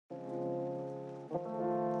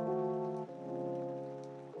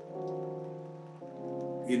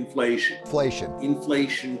Inflation. Inflation.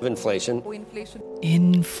 Inflation. Inflation.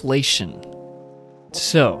 Inflation.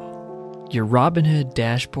 So, your Robinhood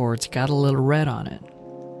dashboard's got a little red on it.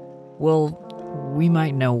 Well, we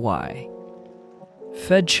might know why.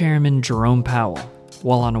 Fed Chairman Jerome Powell,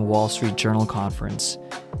 while on a Wall Street Journal conference,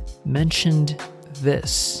 mentioned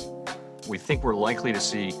this. We think we're likely to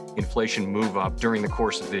see inflation move up during the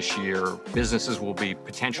course of this year. Businesses will be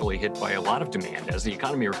potentially hit by a lot of demand as the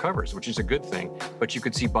economy recovers, which is a good thing. But you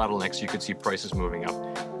could see bottlenecks, you could see prices moving up.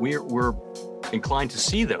 We're inclined to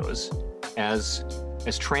see those as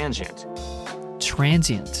transient.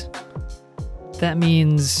 Transient. That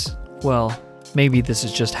means, well, maybe this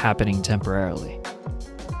is just happening temporarily.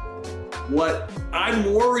 What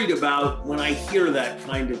I'm worried about when I hear that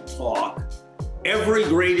kind of talk, every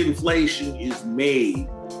great inflation is made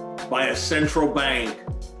by a central bank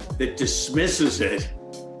that dismisses it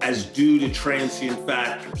as due to transient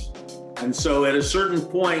factors. And so at a certain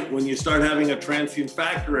point, when you start having a transient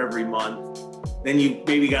factor every month, then you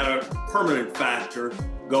maybe got a permanent factor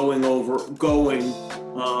going overall.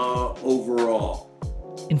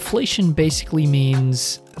 Inflation basically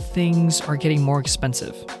means things are getting more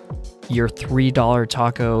expensive. Your $3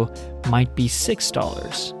 taco might be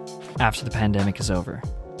 $6 after the pandemic is over.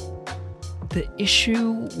 The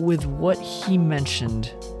issue with what he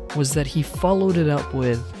mentioned was that he followed it up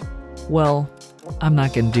with, well, I'm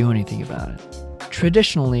not going to do anything about it.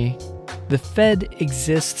 Traditionally, the Fed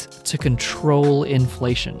exists to control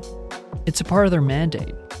inflation. It's a part of their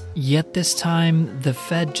mandate. Yet this time, the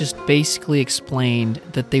Fed just basically explained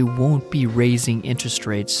that they won't be raising interest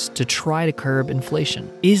rates to try to curb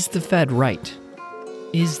inflation. Is the Fed right?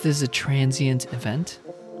 Is this a transient event?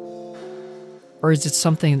 Or is it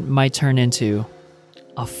something that might turn into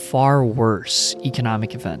a far worse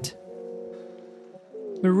economic event?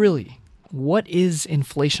 But really, what is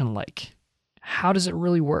inflation like? How does it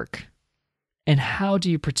really work? And how do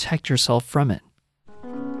you protect yourself from it?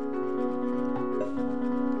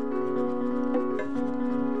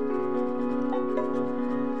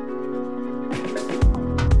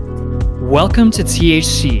 Welcome to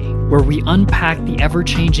THC, where we unpack the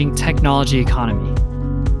ever-changing technology economy.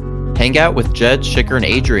 Hang out with Jed, Shicker, and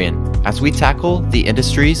Adrian as we tackle the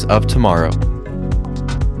industries of tomorrow.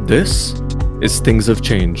 This is Things Have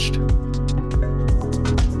Changed.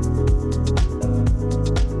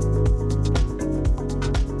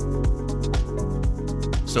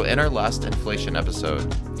 So in our last inflation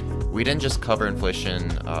episode, we didn't just cover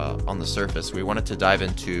inflation on the surface. We wanted to dive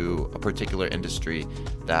into a particular industry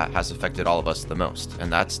that has affected all of us the most,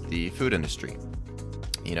 and that's the food industry.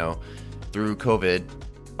 You know, through COVID,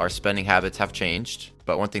 our spending habits have changed,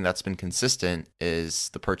 but one thing that's been consistent is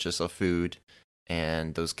the purchase of food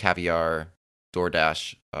and those caviar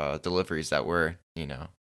DoorDash deliveries that we're,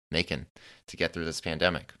 making to get through this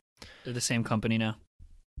pandemic. They're the same company now.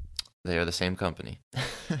 They are the same company.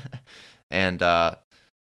 And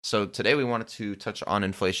so today we wanted to touch on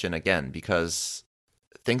inflation again because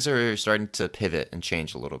things are starting to pivot and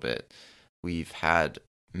change a little bit. We've had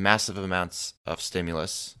massive amounts of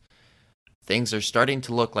stimulus. Things are starting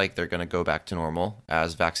to look like they're going to go back to normal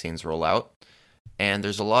as vaccines roll out. And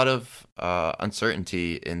there's a lot of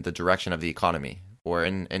uncertainty in the direction of the economy, or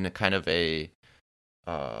in a kind of a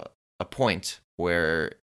point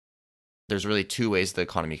where there's really two ways the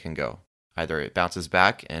economy can go. Either it bounces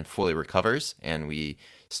back and fully recovers, and we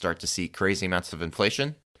start to see crazy amounts of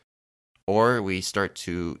inflation, or we start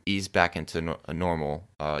to ease back into a normal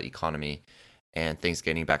economy and things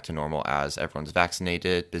getting back to normal as everyone's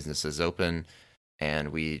vaccinated, businesses open,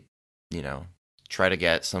 and we, try to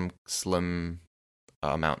get some slim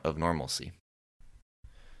amount of normalcy.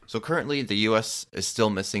 So currently, the U.S. is still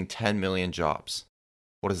missing 10 million jobs.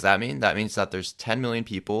 What does that mean? That means that there's 10 million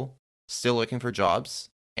people still looking for jobs,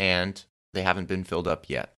 and they haven't been filled up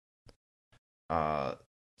yet.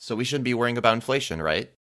 So we shouldn't be worrying about inflation, right?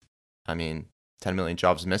 I mean, 10 million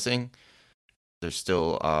jobs missing. There's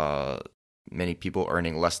still many people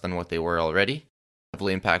earning less than what they were already.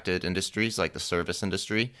 Heavily impacted industries like the service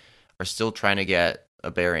industry are still trying to get a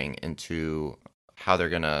bearing into how they're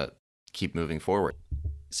going to keep moving forward.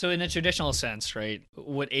 So in a traditional sense, right,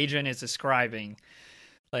 what Adrian is describing,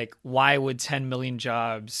 like, why would 10 million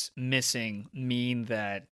jobs missing mean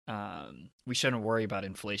that we shouldn't worry about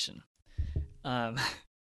inflation?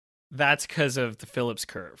 That's because of the Phillips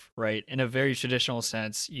curve, right? In a very traditional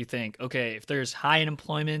sense, you think, okay, if there's high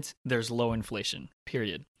unemployment, there's low inflation,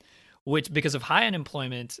 period. Which, because of high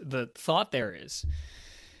unemployment, the thought there is,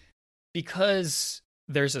 because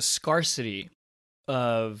there's a scarcity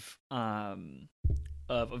of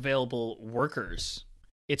available workers,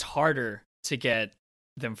 it's harder to get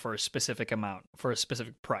them for a specific amount, for a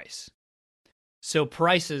specific price. So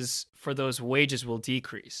prices for those wages will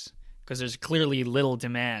decrease because there's clearly little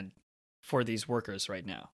demand for these workers right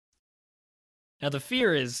now. Now, the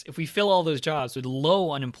fear is if we fill all those jobs with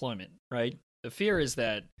low unemployment, right? The fear is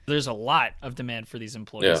that there's a lot of demand for these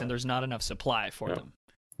employees and there's not enough supply for them.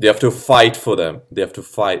 They have to fight for them. They have to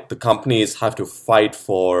fight. The companies have to fight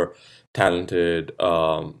for talented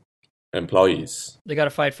employees. They got to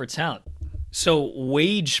fight for talent. So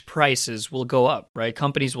wage prices will go up, right?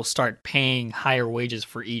 Companies will start paying higher wages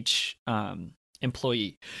for each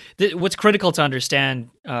employee. What's critical to understand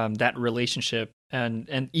that relationship,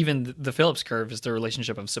 and even the Phillips curve is the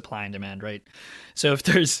relationship of supply and demand, right? So if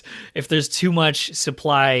there's too much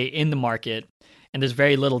supply in the market and there's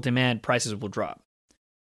very little demand, prices will drop.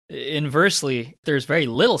 Inversely, there's very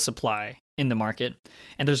little supply in the market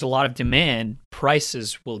and there's a lot of demand,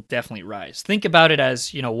 prices will definitely rise. Think about it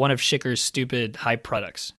as, one of Schicker's stupid hype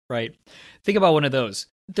products, right? Think about one of those.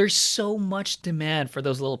 There's so much demand for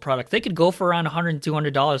those little products. They could go for around $100,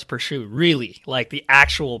 $200 per shoe, really, like the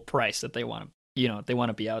actual price that they want to, they want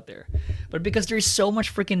to be out there. But because there's so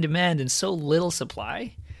much freaking demand and so little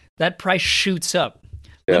supply, that price shoots up.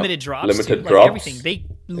 Limited drops, everything. They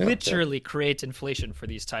literally create inflation for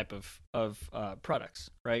these type of products,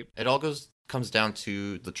 right? It all comes down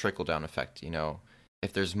to the trickle-down effect.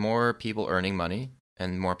 If there's more people earning money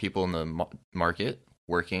and more people in the market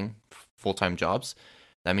working full-time jobs,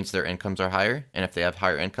 that means their incomes are higher. And if they have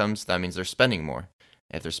higher incomes, that means they're spending more.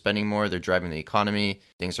 If they're spending more, they're driving the economy.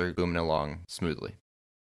 Things are booming along smoothly.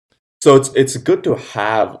 So it's good to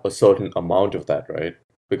have a certain amount of that, right?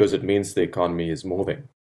 Because it means the economy is moving.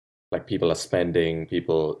 Like people are spending,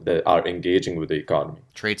 people that are engaging with the economy.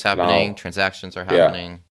 Trade's happening, transactions are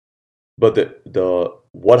happening. Yeah. But the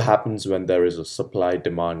what happens when there is a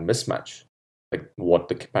supply-demand mismatch? Like what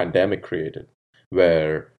the pandemic created,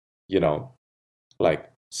 where,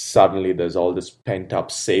 suddenly there's all this pent-up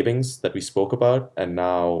savings that we spoke about. And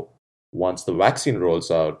now once the vaccine rolls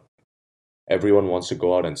out, everyone wants to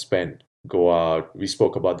go out and spend. Go out. We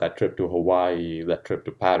spoke about that trip to Hawaii, that trip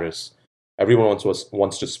to Paris. Everyone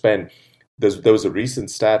wants to spend. There was a recent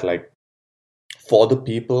stat, like for the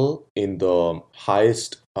people in the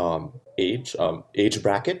highest age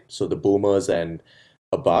bracket, so the boomers and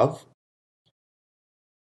above,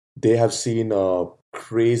 they have seen a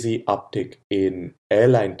crazy uptick in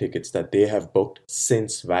airline tickets that they have booked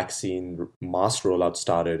since vaccine mass rollout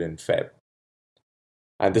started in Feb.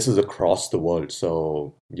 And this is across the world.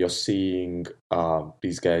 So you're seeing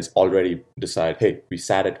these guys already decide, hey, we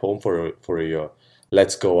sat at home for a year.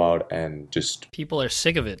 Let's go out and just... People are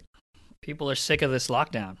sick of it. People are sick of this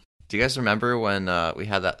lockdown. Do you guys remember when we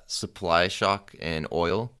had that supply shock in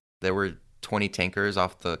oil? There were 20 tankers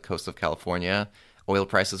off the coast of California. Oil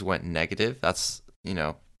prices went negative. That's,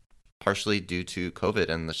 partially due to COVID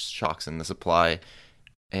and the shocks in the supply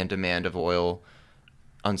and demand of oil,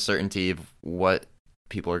 uncertainty of what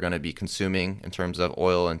people are going to be consuming in terms of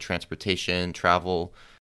oil and transportation, travel.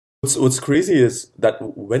 What's crazy is that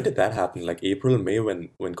when did that happen? Like April, May, when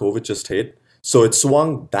COVID just hit. So it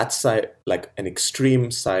swung that side, like an extreme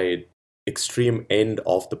end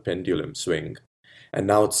of the pendulum swing. And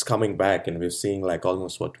now it's coming back and we're seeing like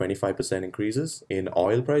almost 25% increases in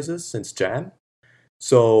oil prices since Jan.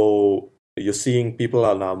 So you're seeing people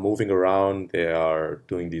are now moving around. They are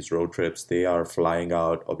doing these road trips. They are flying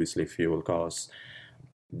out, obviously fuel costs.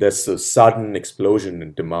 There's a sudden explosion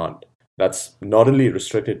in demand that's not only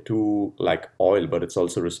restricted to like oil, but it's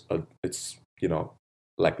also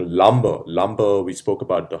like lumber. We spoke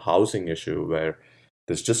about the housing issue where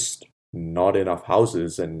there's just not enough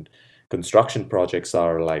houses and construction projects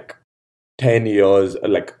are like 10 years.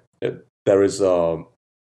 Like there is a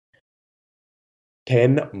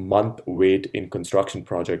 10-month wait in construction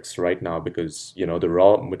projects right now because the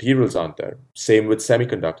raw materials aren't there. Same with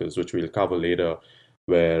semiconductors, which we'll cover later,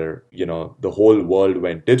 where the whole world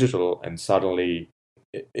went digital and suddenly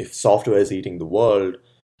if software is eating the world,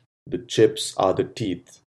 the chips are the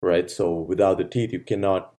teeth, right? So without the teeth, you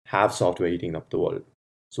cannot have software eating up the world.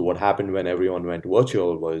 So what happened when everyone went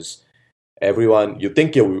virtual was you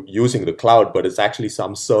think you're using the cloud, but it's actually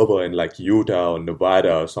some server in like Utah or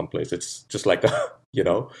Nevada or someplace. It's just like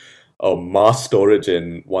a mass storage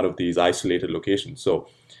in one of these isolated locations. So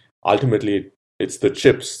ultimately it's the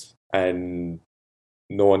chips and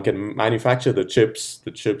no one can manufacture the chips.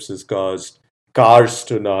 The chips has caused cars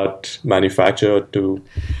to not manufacture, to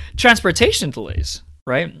transportation delays,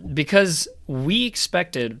 right? Because we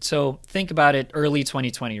expected, so think about it, early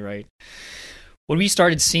 2020, right? When we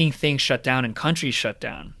started seeing things shut down and countries shut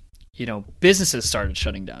down, businesses started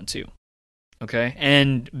shutting down too. Okay.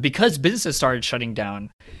 And because businesses started shutting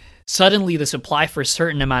down, suddenly the supply for a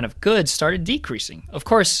certain amount of goods started decreasing. Of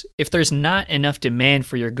course, if there's not enough demand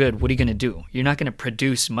for your good, what are you going to do? You're not going to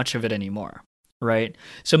produce much of it anymore, right?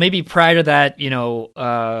 So maybe prior to that,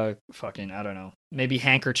 I don't know, maybe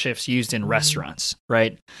handkerchiefs used in restaurants,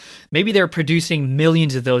 right? Maybe they're producing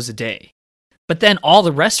millions of those a day. But then all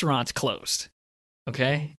the restaurants closed.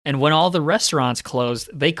 Okay. And when all the restaurants closed,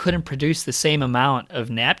 they couldn't produce the same amount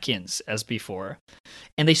of napkins as before.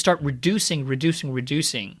 And they start reducing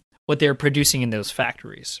what they're producing in those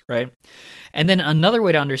factories, right? And then another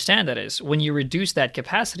way to understand that is when you reduce that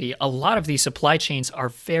capacity, a lot of these supply chains are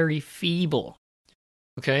very feeble.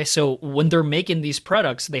 Okay. So when they're making these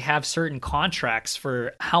products, they have certain contracts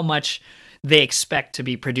for how much they expect to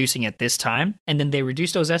be producing at this time, and then they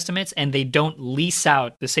reduce those estimates and they don't lease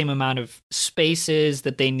out the same amount of spaces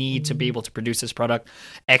that they need to be able to produce this product,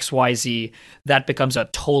 XYZ. That becomes a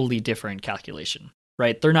totally different calculation,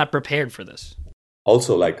 right? They're not prepared for this.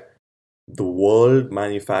 Also, like the world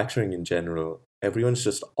manufacturing in general, everyone's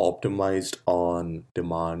just optimized on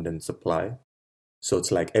demand and supply. So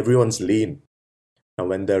it's like everyone's lean. Now,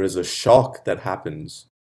 when there is a shock that happens,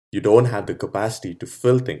 you don't have the capacity to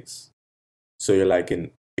fill things. So you're like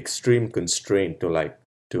in extreme constraint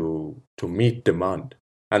to meet demand.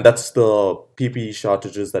 And that's the PPE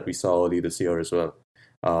shortages that we saw early this year as well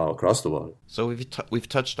across the world. So we've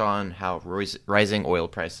touched on how rising oil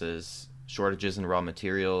prices, shortages in raw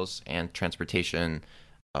materials, and transportation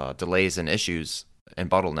delays and issues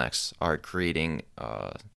and bottlenecks are creating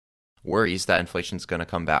worries that inflation is going to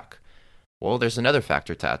come back. Well, there's another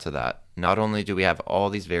factor to add to that. Not only do we have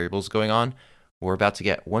all these variables going on, we're about to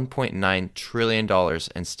get $1.9 trillion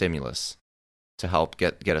in stimulus to help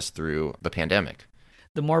get us through the pandemic.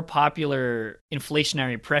 The more popular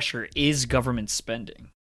inflationary pressure is government spending.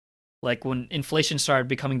 Like when inflation started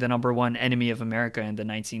becoming the number one enemy of America in the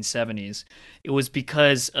 1970s, it was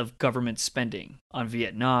because of government spending on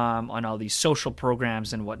Vietnam, on all these social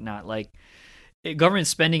programs and whatnot. Like government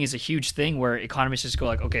spending is a huge thing where economists just go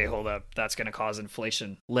like, okay, hold up, that's going to cause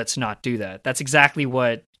inflation. Let's not do that. That's exactly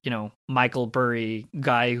what, Michael Burry,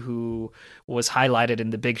 guy who was highlighted in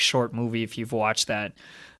the Big Short movie, if you've watched that,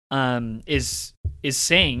 is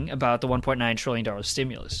saying about the $1.9 trillion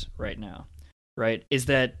stimulus right now, right? Is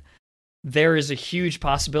that there is a huge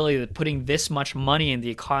possibility that putting this much money in the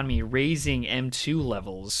economy, raising M2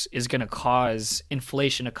 levels, is going to cause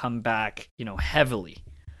inflation to come back, heavily.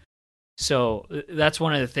 So that's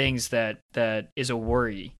one of the things that is a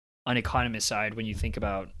worry on economist side when you think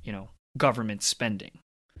about, government spending.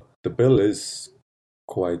 The bill is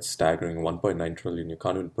quite staggering. 1.9 trillion. You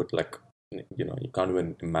can't even put you can't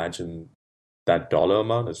even imagine that dollar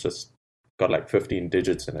amount. It's just got like 15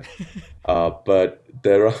 digits in it. But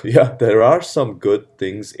there are some good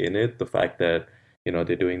things in it. The fact that,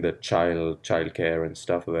 they're doing the child care and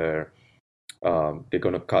stuff where they're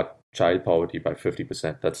going to cut child poverty by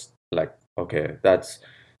 50%. That's like, okay,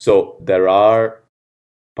 so there are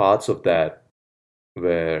parts of that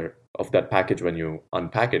package, when you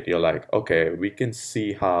unpack it, you're like, okay, we can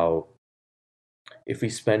see how if we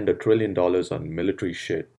spend $1 trillion on military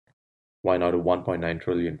shit, why not a 1.9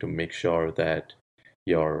 trillion to make sure that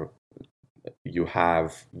you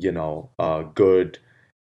have good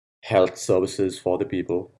health services for the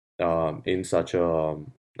people in such a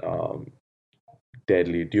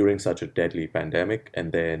during such a deadly pandemic.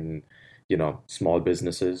 And then small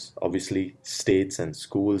businesses, obviously states and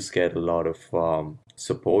schools get a lot of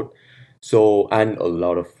support, and a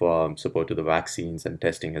lot of support to the vaccines and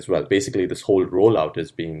testing as well. Basically, this whole rollout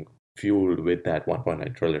is being fueled with that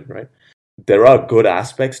 1.9 trillion, right? There are good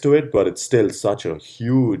aspects to it, but it's still such a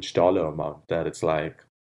huge dollar amount that it's like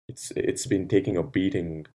it's been taking a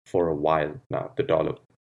beating for a while now, the dollar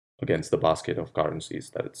against the basket of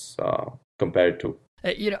currencies that it's compared to.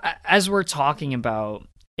 As we're talking about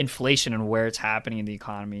inflation and where it's happening in the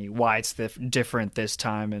economy, why it's different this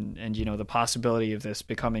time, and the possibility of this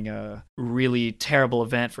becoming a really terrible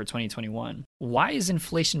event for 2021. Why is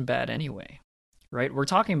inflation bad anyway? Right? We're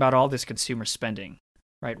talking about all this consumer spending,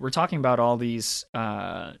 right? We're talking about all these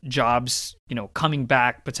jobs, coming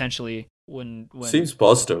back potentially when seems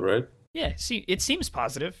positive, right? Yeah, see, it seems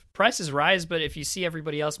positive. Prices rise, but if you see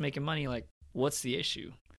everybody else making money, like, what's the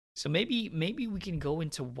issue? So maybe we can go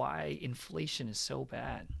into why inflation is so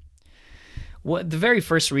bad. Well, the very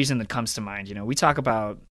first reason that comes to mind, we talk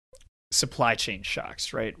about supply chain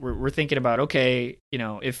shocks, right? We're thinking about, okay,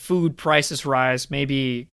 if food prices rise,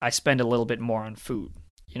 maybe I spend a little bit more on food.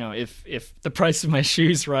 If the price of my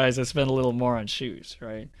shoes rise, I spend a little more on shoes,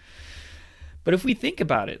 right? But if we think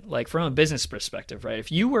about it, like from a business perspective, right?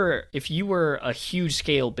 If you were a huge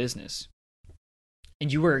scale business,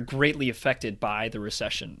 and you were greatly affected by the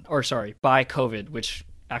recession, or sorry, by COVID, which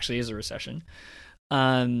actually is a recession,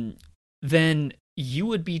 then you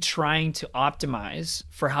would be trying to optimize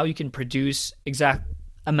for how you can produce exact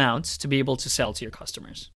amounts to be able to sell to your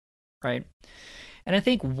customers, right? And I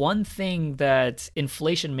think one thing that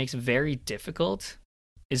inflation makes very difficult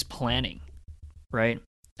is planning, right?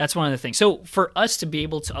 That's one of the things. So for us to be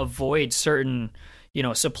able to avoid certain,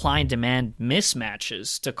 supply and demand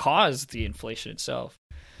mismatches to cause the inflation itself,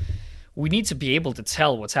 we need to be able to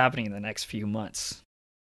tell what's happening in the next few months.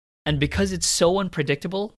 And because it's so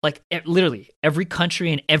unpredictable, like literally every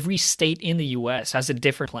country and every state in the US has a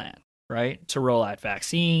different plan, right? To roll out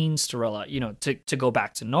vaccines, to roll out, to go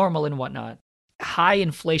back to normal and whatnot. High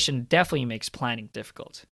inflation definitely makes planning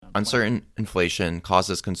difficult. Uncertain inflation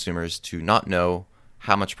causes consumers to not know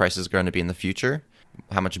how much prices are going to be in the future,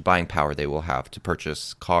 how much buying power they will have to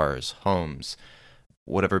purchase cars, homes,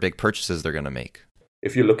 whatever big purchases they're going to make.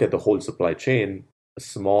 If you look at the whole supply chain, a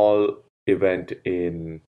small event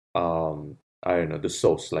in the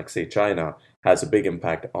source, like say China, has a big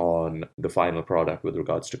impact on the final product with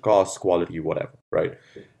regards to cost, quality, whatever, right?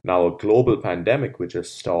 Now, a global pandemic, which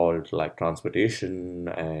has stalled like transportation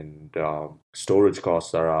and storage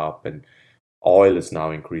costs are up, and oil is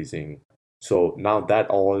now increasing. So now that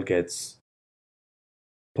all gets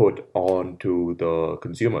put on to the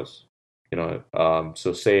consumers,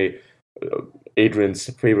 so say Adrian's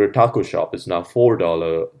favorite taco shop is now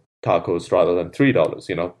 $4 tacos rather than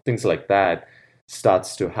 $3, things like that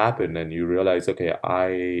starts to happen, and you realize, okay,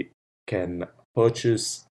 I can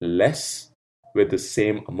purchase less with the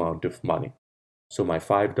same amount of money. So my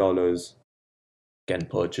 $5 can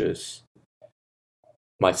purchase,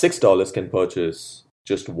 my $6 can purchase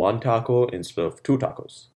just one taco instead of two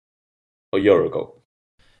tacos a year ago.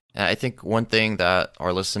 And I think one thing that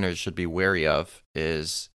our listeners should be wary of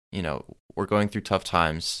is, we're going through tough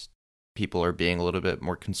times. People are being a little bit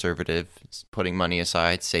more conservative, putting money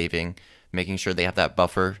aside, saving, making sure they have that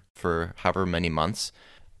buffer for however many months.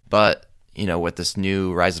 But, with this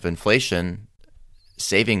new rise of inflation,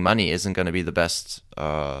 saving money isn't going to be the best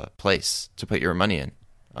place to put your money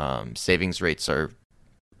in. Savings rates are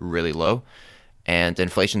really low, and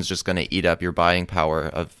inflation is just going to eat up your buying power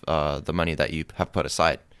of the money that you have put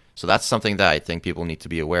aside. So that's something that I think people need to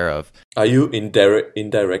be aware of. Are you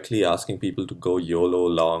indirectly asking people to go YOLO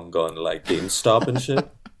long on like GameStop and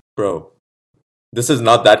shit? Bro, this is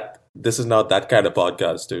not that kind of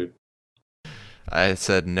podcast, dude. I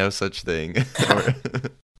said no such thing.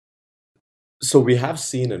 So we have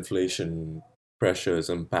seen inflation pressures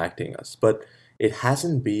impacting us, but it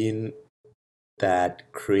hasn't been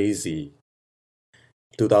that crazy.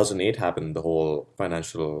 2008 happened, the whole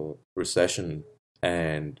financial recession,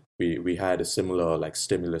 and we had a similar like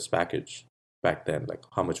stimulus package back then. Like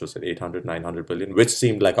how much was it? 800, 900 billion, which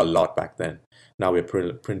seemed like a lot back then. Now we're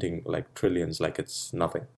printing like trillions like it's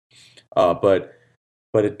nothing. But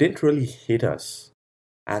it didn't really hit us.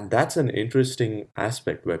 And that's an interesting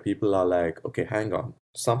aspect where people are like, okay, hang on,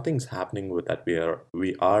 something's happening with that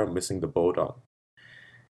we are missing the boat on.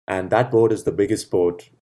 And that boat is the biggest boat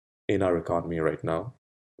in our economy right now,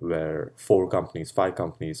 where 5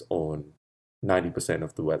 companies own 90%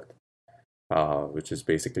 of the wealth, which is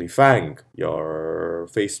basically FANG, your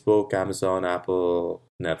Facebook, Amazon, Apple,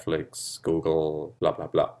 Netflix, Google, blah, blah,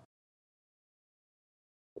 blah.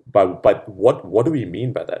 But what do we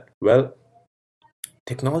mean by that? Well,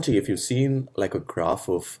 technology, if you've seen like a graph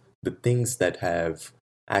of the things that have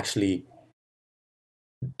actually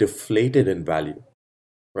deflated in value,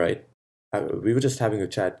 right? We were just having a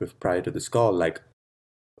chat prior to this call. Like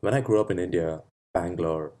when I grew up in India,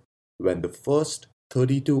 Bangalore, when the first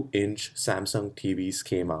 32-inch Samsung TVs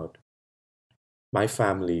came out, my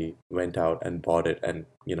family went out and bought it, and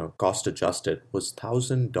cost adjusted was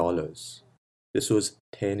 $1,000. This was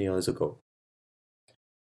 10 years ago.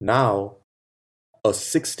 Now, a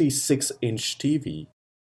 66-inch TV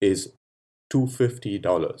is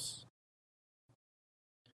 $250.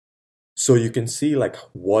 So you can see like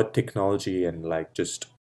what technology and like just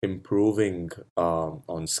improving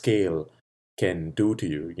on scale can do to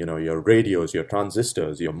you. Your radios, your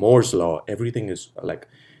transistors, your Moore's law, everything is like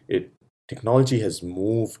it. Technology has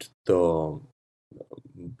moved the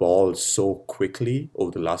ball so quickly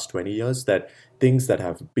over the last 20 years that things that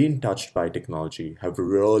have been touched by technology have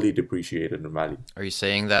really depreciated in value. Are you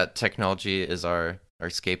saying that technology is our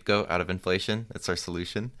scapegoat out of inflation? It's our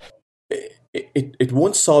solution? It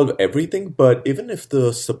won't solve everything, but even if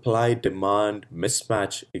the supply-demand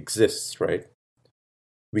mismatch exists, right?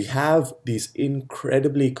 We have these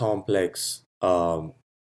incredibly complex ML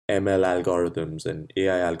algorithms and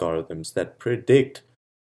AI algorithms that predict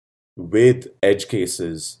with edge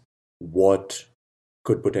cases what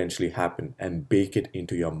could potentially happen and bake it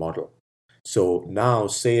into your model. So now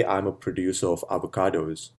say I'm a producer of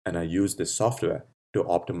avocados and I use this software to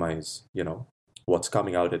optimize, what's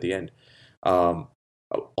coming out at the end.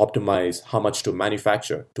 Optimize how much to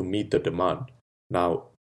manufacture to meet the demand. Now,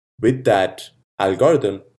 with that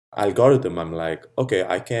algorithm, I'm like, okay,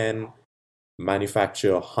 I can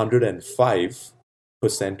manufacture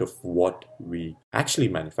 105% of what we actually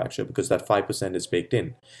manufacture because that 5% is baked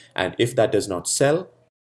in. And if that does not sell,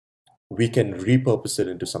 we can repurpose it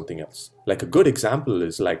into something else. Like a good example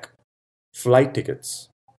is like flight tickets,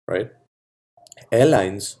 right?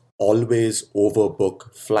 Airlines always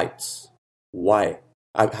overbook flights. Why?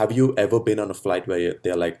 Have you ever been on a flight where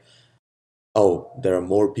they're like, oh, there are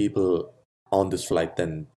more people on this flight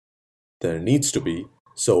than there needs to be,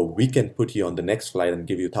 so we can put you on the next flight and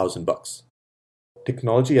give you $1,000.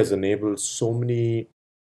 Technology has enabled so many,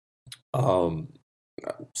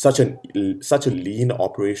 such a lean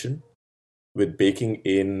operation with baking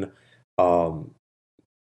in,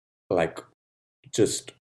 like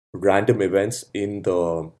just random events in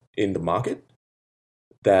the market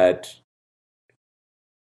that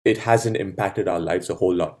it hasn't impacted our lives a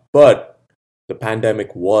whole lot. But the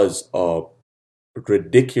pandemic was a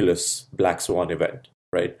ridiculous black swan event,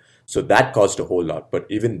 right? So that caused a whole lot. But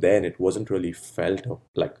even then, it wasn't really felt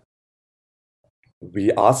like.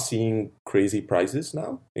 We are seeing crazy prices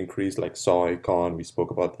now, increase like soy, corn, we spoke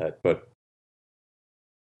about that. But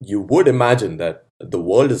you would imagine that the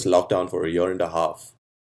world is locked down for a year and a half,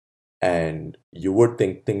 and you would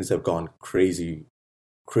think things have gone crazy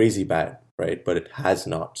bad, right? But it has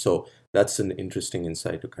not. So that's an interesting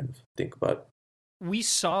insight to kind of think about. We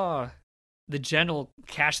saw the general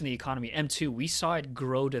cash in the economy, M2, we saw it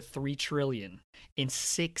grow to $3 trillion in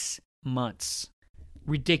 6 months.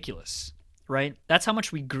 Ridiculous, right? That's how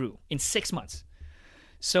much we grew in 6 months.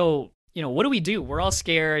 So, what do? We're all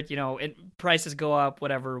scared, and prices go up,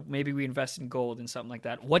 whatever. Maybe we invest in gold and something like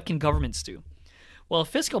that. What can governments do? Well,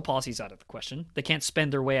 fiscal policy is out of the question. They can't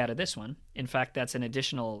spend their way out of this one. In fact, that's an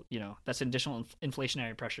additional,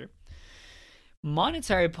 inflationary pressure.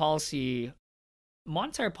 Monetary policy's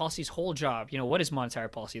whole job, what is monetary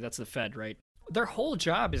policy? That's the Fed, right? Their whole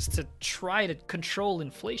job is to try to control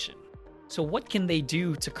inflation. So what can they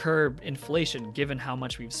do to curb inflation given how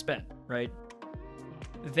much we've spent, right?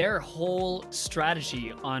 Their whole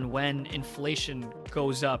strategy on when inflation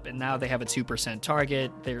goes up, and now they have a 2%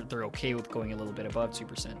 target, they're okay with going a little bit above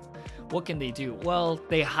 2%. What can they do? Well,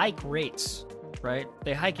 they hike rates, right?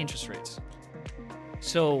 They hike interest rates.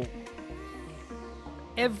 So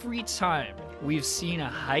every time we've seen a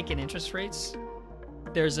hike in interest rates,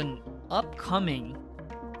 there's an upcoming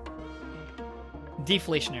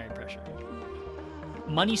deflationary pressure.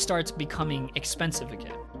 Money starts becoming expensive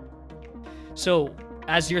again. So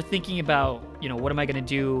as you're thinking about, what am I going to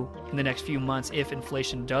do in the next few months if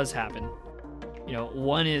inflation does happen?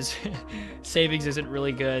 One is savings isn't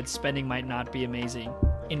really good. Spending might not be amazing.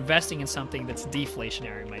 Investing in something that's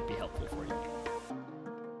deflationary might be helpful for you.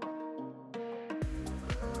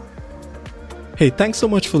 Hey, thanks so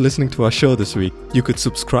much for listening to our show this week. You could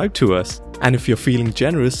subscribe to us, and if you're feeling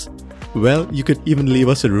generous, well, you could even leave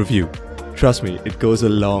us a review. Trust me, it goes a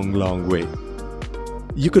long, long way.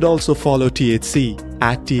 You could also follow THC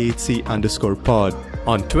at THC_pod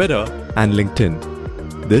on Twitter and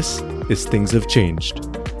LinkedIn. This is Things Have Changed.